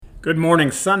Good morning,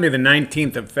 Sunday the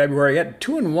 19th of February. I had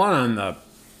 2-1 on the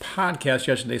podcast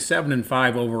yesterday,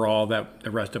 7-5 overall, that the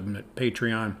rest of them at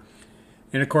Patreon.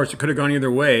 And of course, it could have gone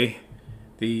either way.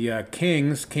 The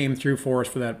Kings came through for us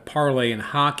for that parlay in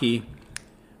hockey,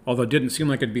 although it didn't seem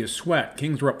like it'd be a sweat.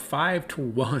 Kings were up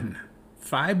 5-1.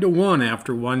 5-1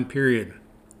 after one period.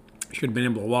 Should have been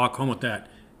able to walk home with that.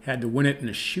 Had to win it in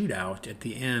a shootout at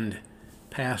the end,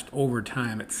 past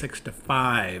overtime at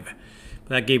 6-5.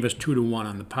 That gave us 2-1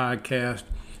 on the podcast.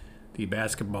 The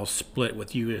basketball split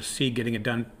with USC getting it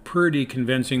done pretty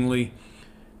convincingly,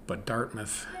 but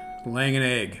Dartmouth laying an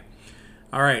egg.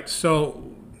 All right,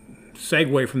 so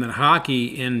segue from that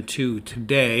hockey into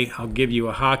today. I'll give you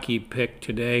a hockey pick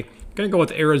today. I'm going to go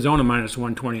with Arizona minus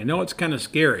 120. I know it's kind of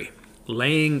scary.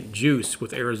 Laying juice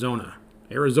with Arizona.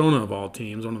 Arizona, of all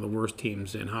teams, one of the worst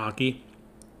teams in hockey.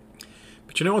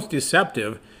 But you know what's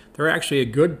deceptive? They're actually a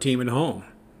good team at home.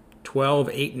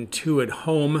 12-8-2 at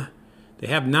home. They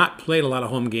have not played a lot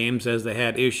of home games as they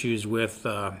had issues with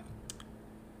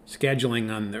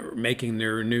scheduling on making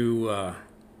their new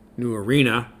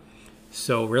arena.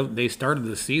 So they started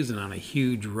the season on a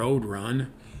huge road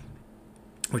run,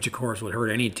 which of course would hurt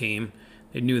any team.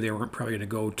 They knew they weren't probably going to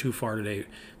go too far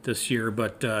this year,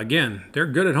 but again, they're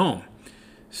good at home.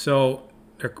 So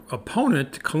their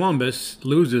opponent, Columbus,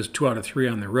 loses 2 out of 3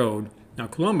 on the road. Now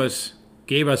Columbus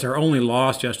gave us our only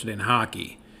loss yesterday in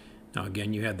hockey. Now,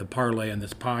 again, you had the parlay on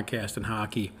this podcast in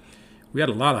hockey. We had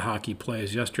a lot of hockey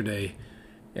plays yesterday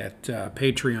at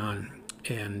Patreon.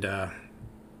 And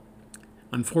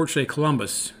unfortunately,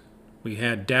 Columbus, we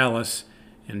had Dallas,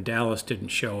 and Dallas didn't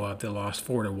show up. They lost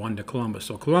 4-1 to Columbus.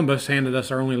 So Columbus handed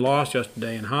us our only loss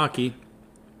yesterday in hockey.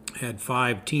 Had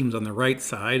 5 teams on the right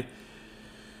side.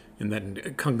 And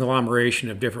that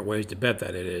conglomeration of different ways to bet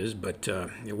that it is, but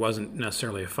it wasn't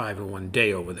necessarily a 5-1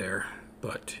 day over there,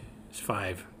 but it's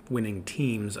 5 winning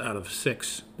teams out of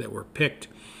 6 that were picked.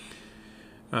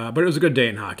 But it was a good day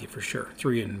in hockey for sure.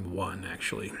 3-1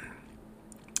 actually.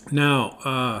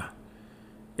 Now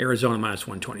Arizona minus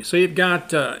 120. So you've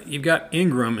got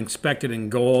Ingram expected in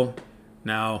goal.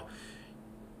 Now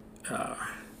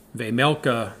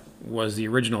Vejmelka was the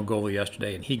original goalie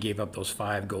yesterday, and he gave up those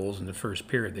 5 goals in the first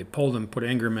period. They pulled him, put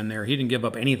Ingram in there. He didn't give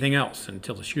up anything else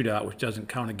until the shootout, which doesn't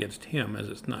count against him as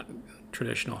it's not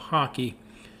traditional hockey.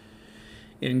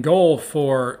 In goal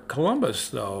for Columbus,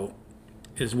 though,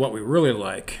 is what we really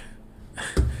like.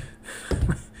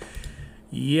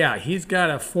 Yeah, he's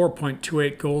got a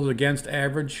 4.28 goals against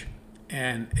average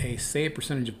and a save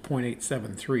percentage of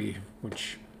 .873,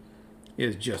 which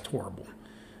is just horrible.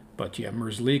 But yeah,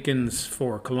 Merzlikins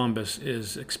for Columbus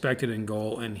is expected in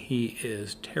goal, and he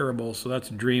is terrible. So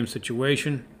that's a dream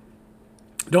situation.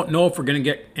 Don't know if we're going to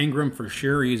get Ingram for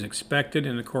sure. He's expected,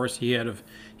 and of course he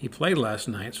played last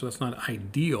night, so that's not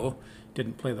ideal.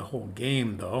 Didn't play the whole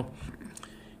game though.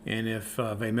 And if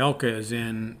Vejmelka is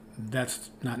in,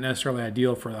 that's not necessarily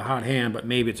ideal for the hot hand, but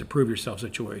maybe it's a prove yourself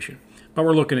situation. But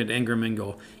we're looking at Ingram in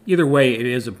goal. Either way, it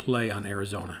is a play on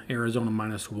Arizona. Arizona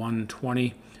minus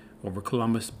 120. Over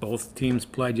Columbus. Both teams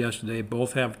played yesterday.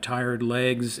 Both have tired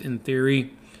legs in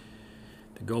theory.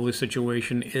 The goalie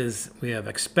situation is we have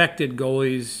expected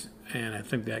goalies, and I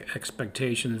think the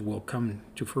expectations will come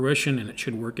to fruition, and it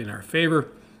should work in our favor.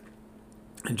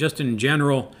 And just in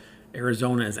general,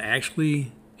 Arizona is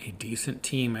actually a decent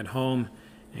team at home,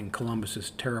 and Columbus is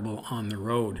terrible on the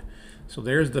road. So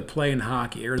there's the play in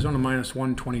hockey. Arizona minus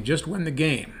 120. Just win the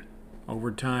game.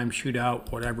 Overtime,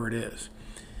 shootout, whatever it is.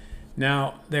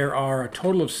 Now, there are a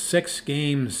total of 6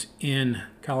 games in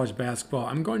college basketball.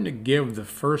 I'm going to give the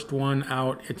first one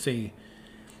out. It's a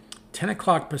 10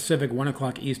 o'clock Pacific, 1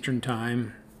 o'clock Eastern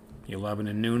time, 11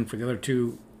 and noon for the other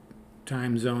 2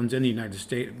 time zones in the United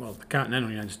States. Well, the continental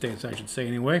United States, I should say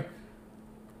anyway.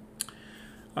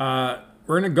 We're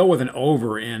going to go with an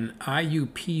over in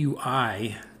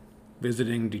IUPUI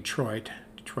visiting Detroit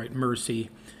Mercy.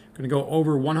 Going to go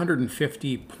over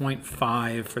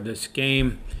 150.5 for this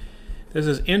game. This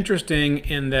is interesting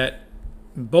in that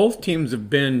both teams have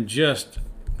been just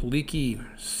leaky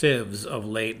sieves of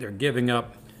late. They're giving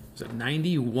up,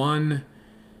 91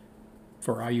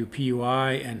 for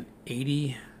IUPUI and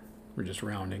 80, we're just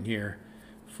rounding here,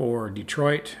 for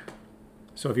Detroit.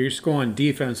 So if you're just going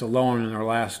defense alone in our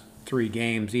last 3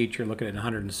 games each, you're looking at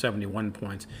 171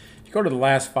 points. If you go to the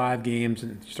last 5 games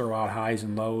and throw out highs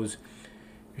and lows,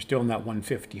 you're still in that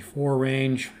 154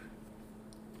 range.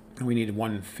 We need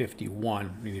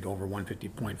 151. We need over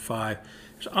 150.5.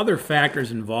 There's other factors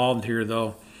involved here,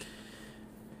 though.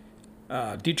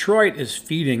 Detroit is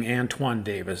feeding Antoine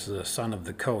Davis, the son of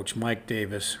the coach, Mike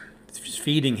Davis. It's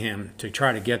feeding him to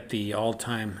try to get the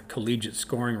all-time collegiate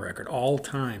scoring record,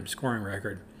 all-time scoring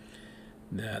record.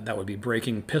 That would be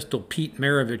breaking Pistol Pete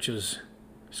Maravich's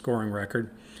scoring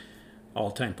record,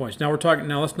 all-time points. Now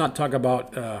let's not talk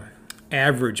about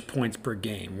average points per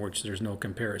game, which there's no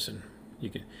comparison. You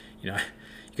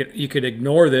could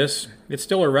ignore this. It's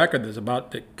still a record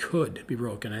that could be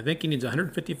broken. I think he needs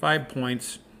 155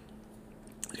 points.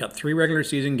 He's got 3 regular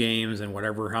season games and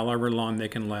however long they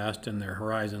can last in their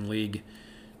Horizon League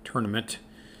tournament.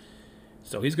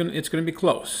 So it's going to be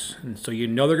close. And so they're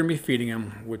going to be feeding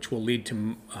him, which will lead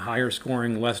to higher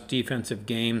scoring, less defensive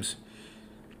games.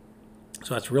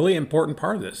 So that's really an important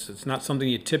part of this. It's not something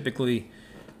you typically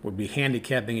would be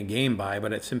handicapping a game by,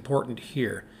 but it's important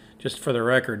here. Just for the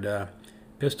record,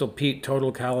 Pistol Pete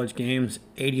total college games,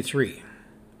 83.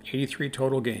 83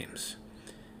 total games.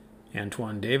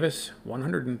 Antoine Davis,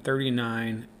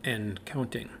 139 and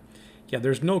counting. Yeah,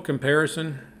 there's no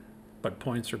comparison, but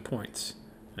points are points.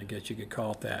 I guess you could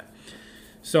call it that.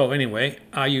 So anyway,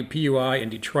 IUPUI in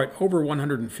Detroit over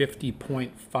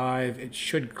 150.5. It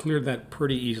should clear that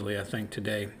pretty easily, I think,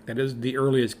 today. That is the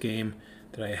earliest game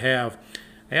that I have.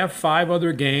 I have 5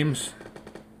 other games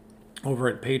over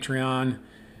at Patreon.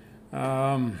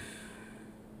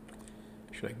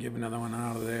 Should I give another one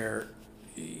out of there?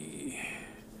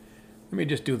 Let me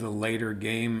just do the later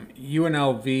game.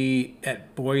 UNLV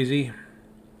at Boise.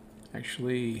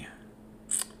 Actually,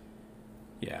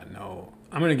 yeah, no.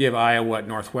 I'm going to give Iowa at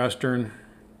Northwestern.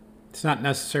 It's not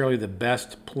necessarily the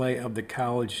best play of the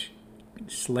college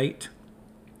slate,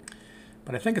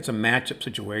 but I think it's a matchup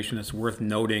situation that's worth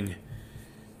noting.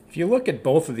 If you look at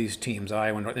both of these teams,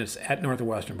 it's at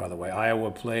Northwestern, by the way.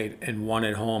 Iowa played and won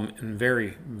at home and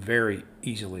very, very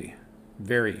easily.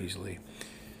 Very easily.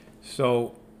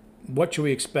 So what should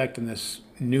we expect in this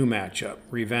new matchup?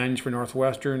 Revenge for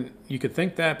Northwestern? You could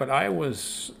think that, but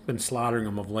Iowa's been slaughtering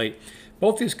them of late.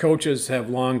 Both these coaches have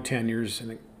long tenures. I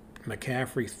think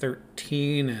McCaffrey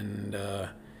 13 and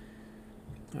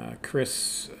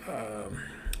Chris,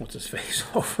 what's his face,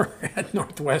 over at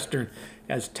Northwestern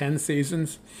has 10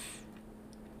 seasons.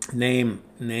 Name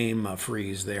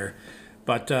freeze there.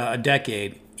 But a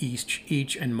decade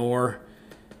each and more.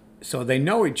 So they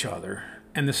know each other.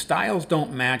 And the styles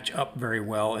don't match up very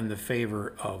well in the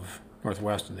favor of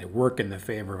Northwestern. They work in the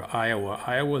favor of Iowa.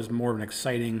 Iowa is more of an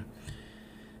exciting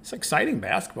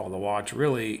basketball to watch,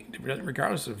 really.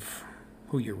 Regardless of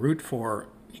who you root for,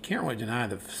 you can't really deny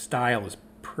the style is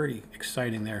pretty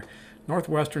exciting there.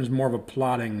 Northwestern's more of a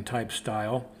plodding type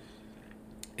style,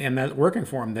 and that's working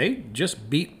for them. They just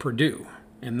beat Purdue,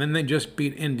 and then they just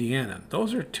beat Indiana.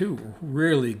 Those are 2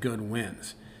 really good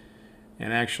wins.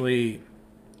 And actually,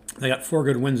 they got 4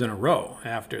 good wins in a row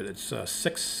after. It's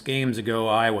 6 games ago,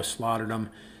 Iowa slaughtered them.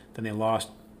 Then they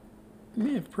lost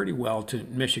pretty well to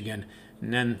Michigan.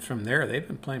 And then from there, they've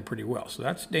been playing pretty well. So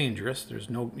that's dangerous.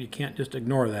 You can't just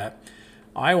ignore that.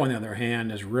 Iowa, on the other hand,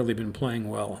 has really been playing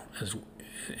well.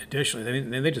 Additionally,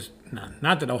 they just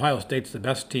not that Ohio State's the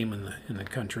best team in the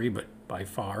country, but by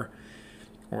far,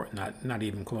 or not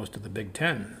even close to the Big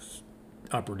Ten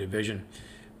upper division.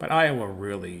 But Iowa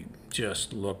really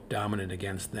just looked dominant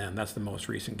against them. That's the most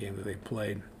recent game that they've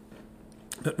played.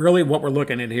 But really what we're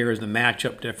looking at here is the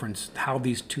matchup difference, how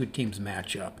these 2 teams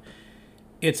match up.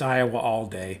 It's Iowa all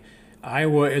day.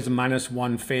 Iowa is a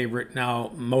 -1 favorite.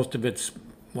 Now, most of it's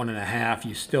 1.5.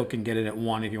 You still can get it at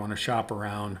 1 if you want to shop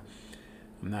around.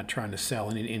 I'm not trying to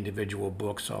sell any individual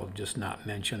books, so I'll just not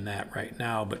mention that right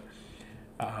now. But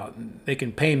they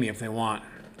can pay me if they want,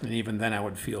 and even then I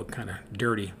would feel kind of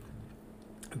dirty.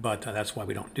 But that's why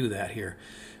we don't do that here.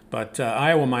 But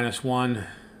Iowa -1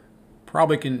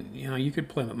 probably can, you could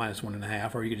play them at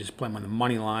 -1.5, or you could just play them on the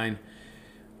money line.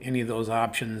 Any of those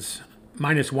options.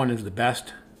 -1 is the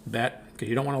best bet because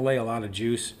you don't want to lay a lot of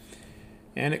juice.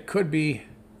 And it could be,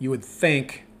 you would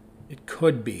think, it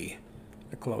could be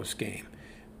a close game.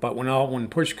 But when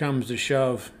push comes to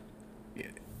shove,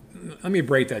 let me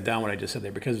break that down what I just said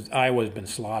there, because Iowa's been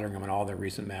slaughtering them in all their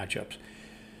recent matchups.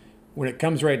 When it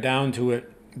comes right down to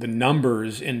it, the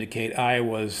numbers indicate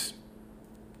Iowa's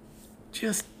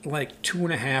just like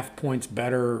 2.5 points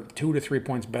better, 2 to 3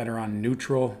 points better on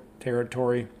neutral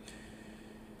territory.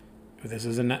 This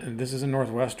is a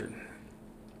Northwestern.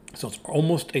 So it's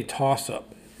almost a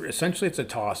toss-up. Essentially, it's a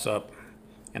toss-up.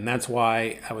 And that's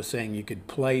why I was saying you could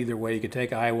play either way. You could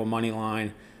take Iowa money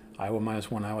line, Iowa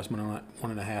 -1, Iowa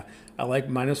 -1.5. I like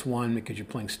 -1 because you're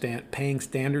paying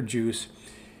standard juice.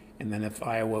 And then if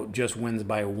Iowa just wins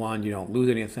by 1, you don't lose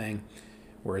anything.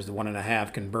 Whereas the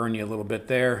 1.5 can burn you a little bit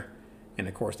there. And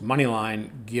of course, the money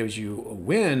line gives you a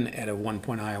win at a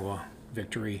 1-point Iowa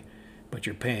victory, but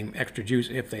you're paying extra juice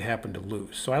if they happen to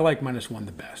lose. So I like -1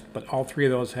 the best. But all 3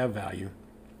 of those have value.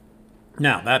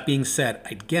 Now, that being said,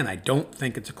 again, I don't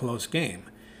think it's a close game.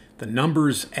 The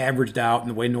numbers averaged out and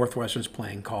the way Northwestern's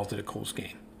playing calls it a close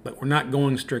game. But we're not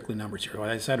going strictly numbers here.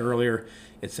 Like I said earlier,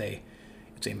 it's a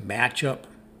matchup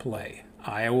play.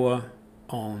 Iowa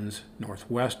owns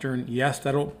Northwestern. Yes,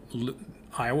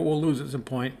 Iowa will lose at some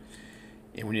point.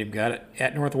 And when you've got it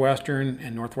at Northwestern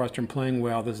and Northwestern playing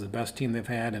well, this is the best team they've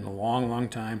had in a long, long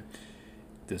time.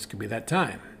 This could be that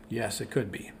time. Yes, it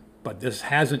could be. But this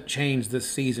hasn't changed this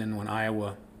season when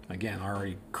Iowa, again,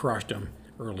 already crushed them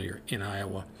earlier in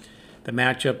Iowa. The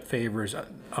matchup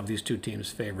of these two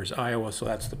teams favors Iowa, so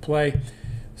that's the play.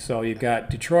 So you've got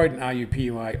Detroit and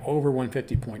IUPUI over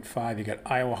 150.5. You've got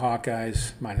Iowa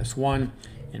Hawkeyes -1.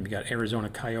 And you've got Arizona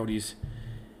Coyotes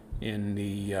in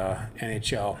the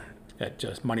NHL at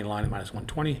just money line at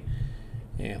 -120.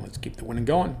 And let's keep the winning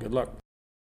going. Good luck.